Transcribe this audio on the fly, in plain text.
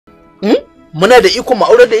Muna da iko mu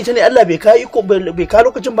aurar da ita ne Allah bai ka iko bai ka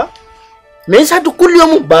lokacin ba? Me yasa duk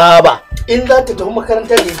kullum baba in za ta tafi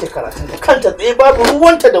makarantar da yake karatun da kanta tsaye babu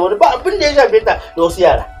ruwanta da wani ba abin da ya shafe ta da wasu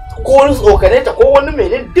yara ko wani tsokane ta ko wani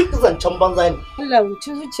menene duk zancen banza ne. Allah wuce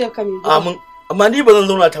zuciyarka mai gida. Amin. Amma ni ba zan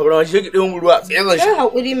zauna ta wurin shi gidan ruwa tsaye zan shi. Kai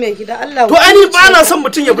hakuri mai gida Allah. To ani ba na son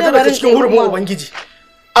mutum ya fita daga cikin hurumin ubangiji.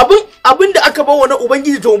 Abin da aka bawa na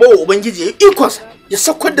ubangiji to bawa ubangiji ya ikos ya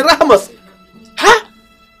sakkar da rahamas. Ha?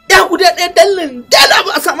 Ya guda ɗaya dallin dala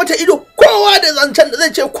ba a sa mata ido kowa da zancen da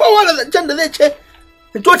zai ce kowa da zancen da zai ce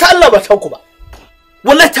to ta Allah ba ta ku ba.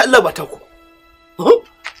 Wallahi ta Allah ba ta ku.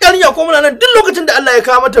 Yarinya ko muna nan duk lokacin da Allah ya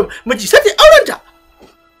kawo mata miji sai ta aurenta.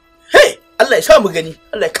 Hey, Allah ya sa mu gani.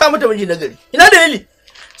 Allah ya kawo mata miji na gari. Ina dalili?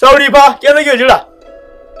 Sauri fa, ke nake jira.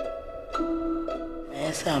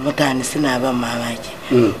 Yasa mutane suna ban mamaki.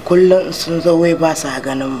 Kullum sun zo wai ba sa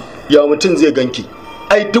ganin mu. Ya mutum zai ganki.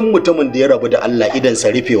 Ai duk mutumin da ya rabu da Allah idan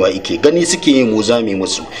sa rufewa yake gani suke yi mu zame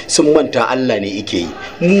musu sun manta Allah ne yake yi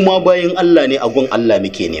mu ma bayan Allah ne a gun Allah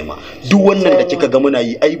muke nema duk wannan da kika ga muna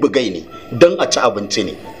yi ai bugai ne dan a ci abinci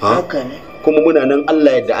ne haka ne kuma muna nan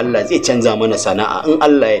Allah yadda Allah zai canza mana sana'a in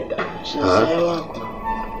Allah yadda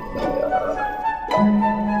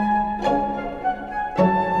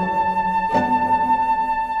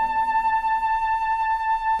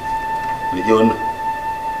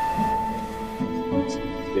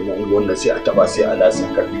wannan sai a taba sai a lasa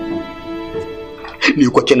karbi ni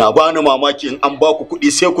ko kina bani mamaki in an baku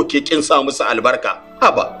kuɗi sai ku ke kin sa musu albarka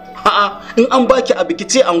haba in an baki a biki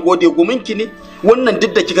ce an gode guminki ne wannan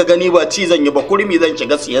duk da kika gani ba ci zan yi ba kurmi zan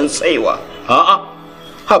shiga siyan saiwa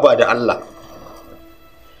haba da Allah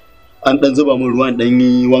an dan zuba min ruwan dan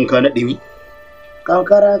yi wanka na dimi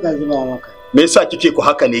kankara ka zuba maka me yasa kike ku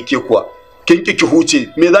haka ne ke kuwa kin ki huce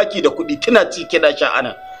me zaki da kuɗi kina ci kina sha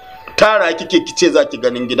ana tara kike kice zaki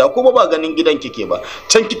ganin gida kuma ba ganin gidan kike ba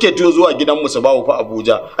can kike tuyo zuwa gidan mu su bawo fa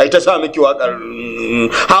Abuja ai ta sa miki wakar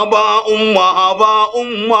haba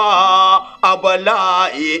umma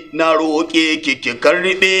abala'i na roke kike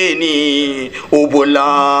karbe ni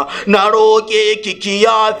ubula na roke kiki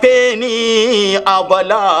yafe ni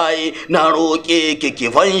abala'i na roke kiki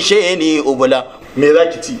fanshe ni ubula me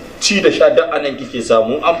zaki ci da sha da anan kike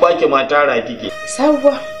samu an baki ma tara kike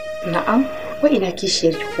sabuwa na'am ko ina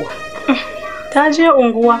kishiyar ki kuwa ta je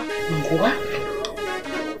unguwa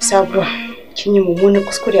sabuwa kin yi mummunan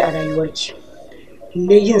kuskure a rayuwarki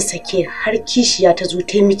me yin sake har kishiya ta zo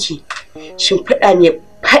ta miki shimfiɗa mai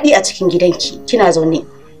faɗi a cikin gidanki kina zaune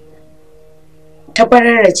ta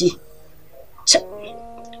bararraje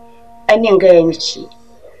an gaya miki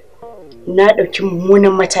na ɗauki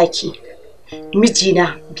mummunan mataki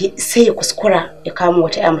mijina bai sai ya kuskura ya kama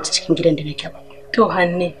wata ƴa mace cikin gidan da nake ba to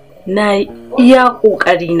hanne na iya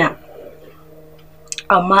ƙoƙari na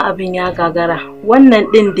amma abin ya gagara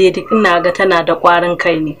wannan din da duk ina ga tana da ƙwarin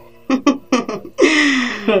kai ne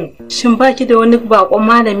shin baki da wani bakon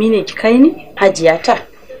malami ne ki kai ni hajiya ta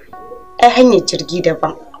ai hanyar jirgi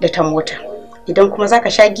daban da ta mota idan kuma zaka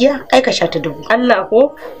sha giya ai ka sha ta dubu Allah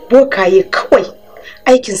ko bokaye kawai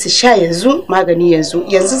aikin su sha yanzu magani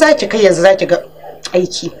yanzu zaki kai yanzu zaki ga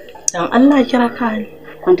aiki dan Allah kira ka ni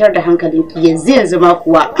kwantar da hankalinki yanzu ma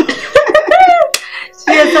kuwa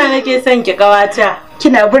shi yasa nake son ki kawata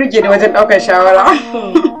kina burge ni wajen daukar shawara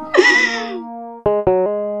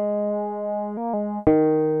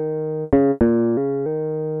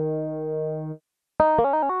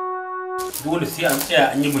dole sai an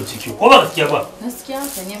tsaya an yi bincike ko ba gaskiya ba gaskiya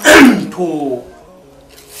ka ne to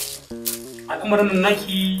al'amarin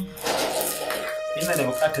naki yana da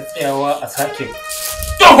buƙatar tsayawa a sake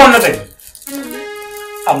dogon nazari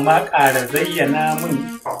amma ƙara zayyana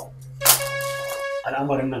min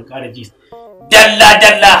al'amarin nan ƙara ji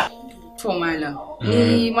dalla to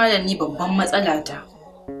malam ni babban matsala ta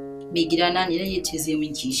mai gidana ne yace zai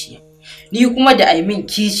min kishiya ni kuma da ai min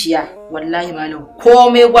kishiya wallahi malam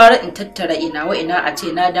komai gwara in tattara ina a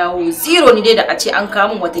ce na dawo zero ni dai da a ce an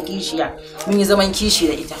kawo min wata kishiya mun yi zaman kishi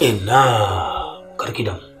da ita ina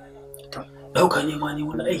karkidan dauka ne ma ni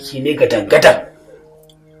wani aiki ne gadan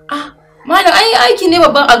malam aiki ne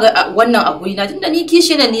babban wannan a gurina tunda ni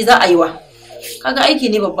kishi ne ni za a yi wa kaga aiki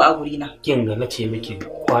ne babba a gurina kin ga nace miki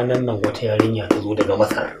kwanan nan wata yarinya ta zo daga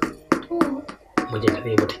Masar mijin ta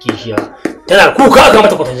zai mata kishiya tana kuka ga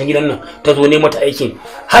mata kwatancin gidan nan ta zo ne mata aikin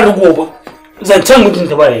har gobe zancen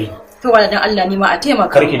mijinta ba yayi to wannan dan Allah ne ma a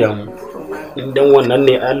taimaka karki damu dan wannan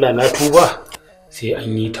ne Allah na tuba sai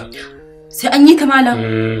an yi ta malam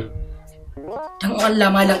dan Allah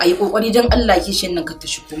malam ayi kokari dan Allah kishin nan ka ta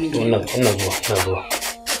shigo min wannan zuwa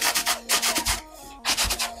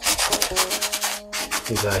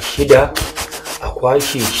ga 6 a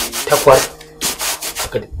kwashe 8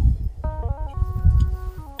 haka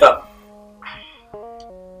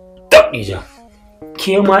Dija.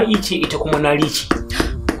 Ke ma ice ita kuma nari ce.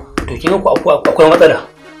 To kin ku akwai matsala.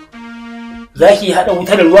 Za ki haɗa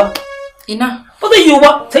wuta da ruwa? Ina. Ba zai yiwu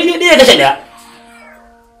ba, sai dai ɗaya kashe ɗaya.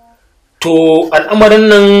 To al'amarin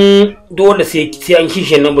nan dole sai an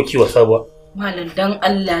kishe nan baki wasa ba. Malam dan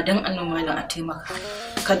Allah dan Allah malam a taimaka.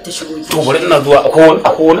 Kar ta shigo. To bari ina zuwa akwai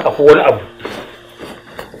wani abu.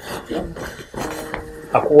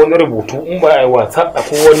 Akwai wani rubutu in ba a yi wasa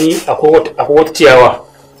akwai wata ciyawa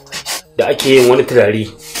da ake yin wani turare.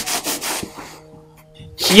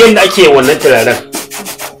 Shi yadda ake yin wannan turaren.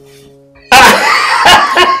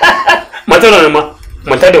 Mata da ma,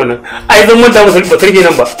 mata da wannan. Ai zan manta musu ba turke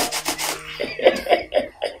nan ba.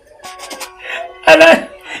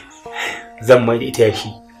 Zan mai da ita yashi.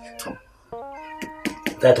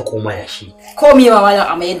 Za ta koma yashi. Ko me ma malam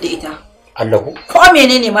a mayar da ita? Allah ku? Ko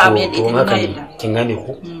menene ma a mayar da ita na yadda? Kin gane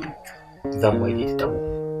ku? Zan mai da ita.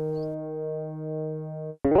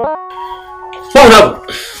 Ba wani abu.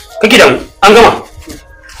 Kake da mu, an gama.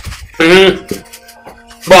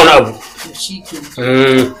 Ba wani abu.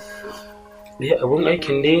 Abun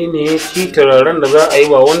aikin dai ne shi turaren da za a yi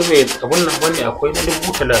ba wani mai abun nan bane akwai na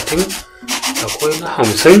 30,000 akwai na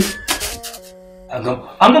 50. An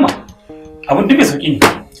gama. Abun duk mai sauki ne.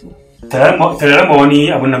 Turaren ba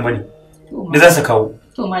wani abun nan bane da za su kawo.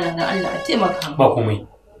 To malam dan Allah a taimaka. Ba komai.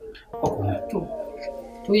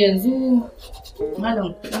 To yanzu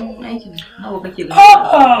malam kudin aikin nawa kake gani?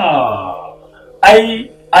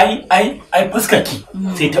 Ai fuskaki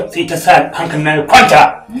sai ta sa hankalin na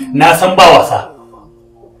kwanta na san ba wasa.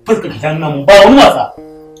 Fuskaki ta nan ba wani wasa.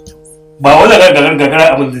 Ba wani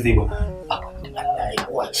gagara abin da zai ba. Abin da Allah ya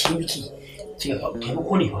kwace miki. Ce ga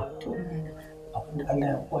taimako ne ba. Abin da Allah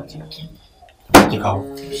ya kwace miki. Ki kawo.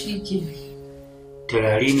 Shi ke.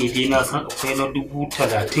 Turare ne dai na san akwai na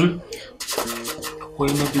 30,000 akwai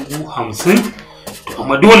na 50,000 to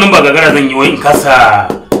amma duk wannan ba gagara zan yi wai in kasa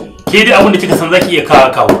ke dai abin da kika san zaki iya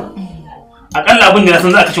kawo akalla abin da na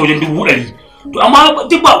san za ka ci wajen 100,000 to amma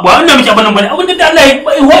duk ba wannan miki abin nan bane abin da Allah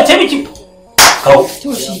ya wace miki kawo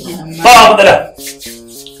To shi ke nan.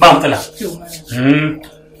 ba matsala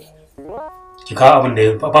ki kawo abin da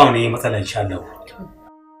ba wani matsala insha Allah.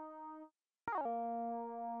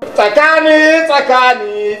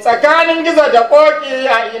 tsakanin gizo da koki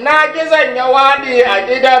a ina gizon ya wadi a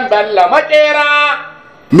gidan Bello makera.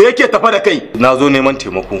 Me yake tafa da kai? Na zo neman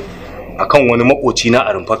taimako akan wani makoci na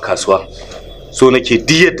a rumfar kasuwa. So nake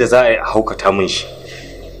duk yadda za a yi a haukata min shi.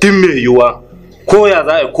 Duk mai yiwuwa ko ya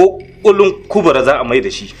za a yi ko kullun kubura za a mai da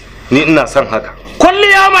shi. Ni ina son haka.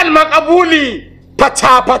 Kulli yamal makabuli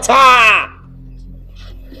fata.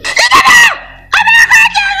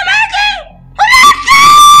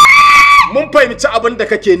 Mun fahimci abin da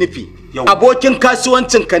kake nufi. Abokin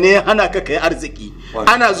kasuwancinka ne hana ka kai arziki.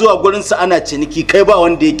 Ana zuwa gurinsa ana ciniki kai ba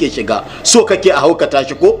wanda yake shiga. So kake a haukata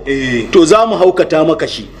shi ko? To za mu haukata maka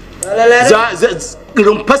shi.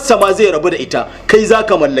 Rumfarsa ma zai rabu da ita. Kai za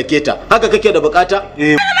ka mallake ta. Haka kake da bukata?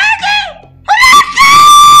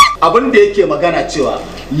 Abin da yake magana cewa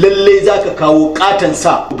lalle za ka kawo katon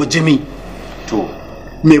sa bujimi. To,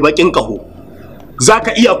 mai bakin kaho. Za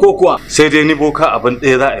ka iya ko kuwa? sai dai ni boka abin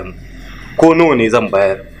ɗaya za a yi mu. Ko nawa ne zan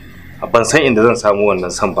bayar? Ban san inda zan samu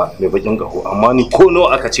wannan san ba mai bakin gaho, amma ni ko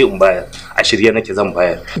nawa aka ce in bayar a shirye nake zan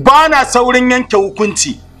bayar. Ba na saurin yanke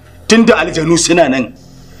hukunci tunda aljanu suna nan.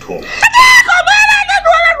 To.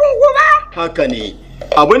 Haka ne.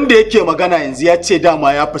 Abin da yake magana yanzu ya ce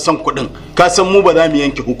dama ya fi son kuɗin. Ka san mu ba za mu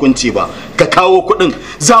yanke hukunci ba. Ka kawo kuɗin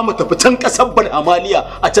za mu tafi can ƙasar Balhamaliya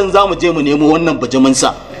a can za mu je mu nemo wannan bijimin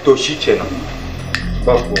sa. To shi kenan.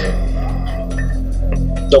 Ba komai.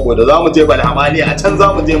 Saboda za mu je Balhamaliya a can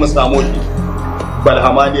za mu je mu samu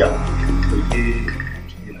Balhamaliya.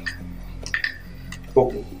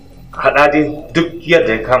 Haɗa dai duk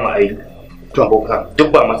yadda ya kama a yi. To, boka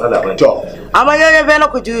duk ba matsala ba. To. Amma ya vena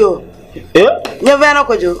ku juyo. Ya vena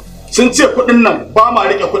ku juyo. Sun ce kuɗin nan ba ma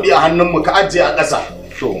riƙe kuɗi a hannunmu ka ajiye a ƙasa.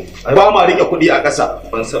 To, ba ma riƙe kuɗi a ƙasa.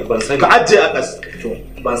 Ban sani. Ka ajiye a ƙasa. To,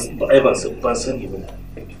 ban sani ba.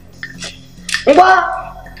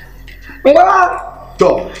 Ngwa.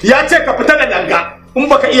 To, ya ce ka fita da langa. In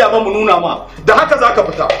baka iya ba mu nuna ma. Da haka za ka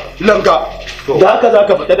fita. Langa. Da haka za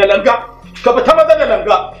ka fita da langa. Ka fita maza da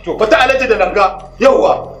langa. Fita alaji da langa.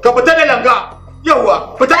 Yawwa. Ka fita da langa.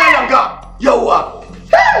 Yawwa. Fita da langa. Yawwa.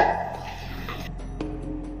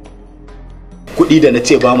 Kuɗi da na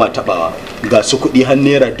ce ba ma taɓawa. Ga su kuɗi har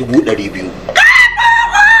naira 200,000.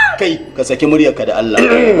 Kai ka saki muryarka da Allah.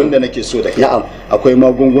 Wanda nake so da kai. Na'am. Akwai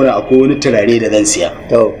magunguna, akwai wani turare da zan siya.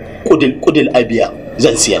 To. Kudil abiya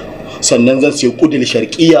zan siya. Sannan zan siya kudil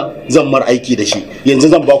sharqiya zan mar aiki da shi. Yanzu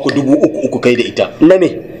zan ba ku 3,000 kai da ita. Na me?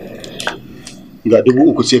 ga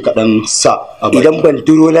 3,000 sai ka dan sa a baki. Idan ban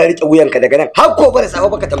duro na rike wuyanka daga nan har ko ba da safa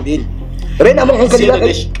baka tambaye ni. Raina mun hankali ba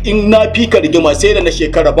kai. In na fi ka rigima sai da na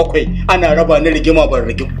shekara 7 ana raba ni rigima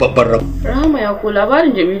babban raba. Rahama ya ko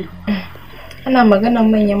labarin Jamilu. Ana maganar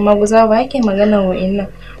manyan maguza ba yake maganar wa'innan.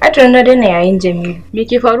 A tun na daina yayin Jamilu. Me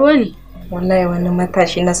ke faruwa ne? Wallahi wani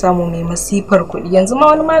matashi na samu mai masifar kuɗi. Yanzu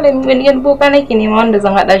ma wani malami wani yan boka nake nema wanda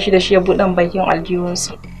zan haɗa shi da shi ya buɗan bakin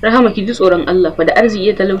aljihunsa. Rahama ki ji tsoron Allah fa da arziki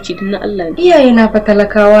ya talauci tun na Allah ne. Iyaye na fa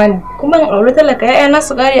talakawa ne. Kuma in aure talaka ya'ya na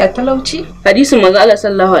su gare a talauci. Hadisin manzo Allah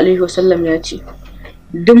sallallahu alaihi wasallam ya ce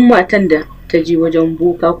duk matan da ta je wajen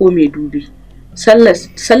boka ko mai dubi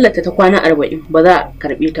sallata ta kwana 40 ba za a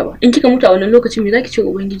karbe ta ba. In kika mutu a wannan lokacin me zaki ce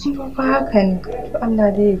ubangiji? Ba haka ne.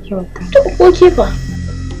 Allah dai ya kyauta. To ko ke fa?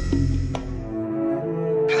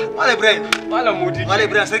 Malam Ibrahim. Malam Mudi. Malam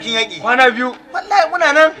Ibrahim sarkin yaki. Kwana biyu. Wallahi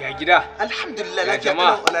muna nan. Ya gida. Alhamdulillah lafiya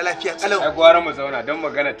kalau wala lafiya kalau. Ai gwara mu zauna don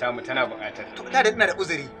magana ta mu tana buƙatar. To da ina da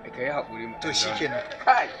uzuri. Kai hakuri mu. To shikenan.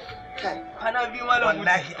 Kai. Kwana biyu malam Mudi.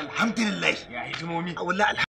 Wallahi alhamdulillah. Ya hidimomi. Wallahi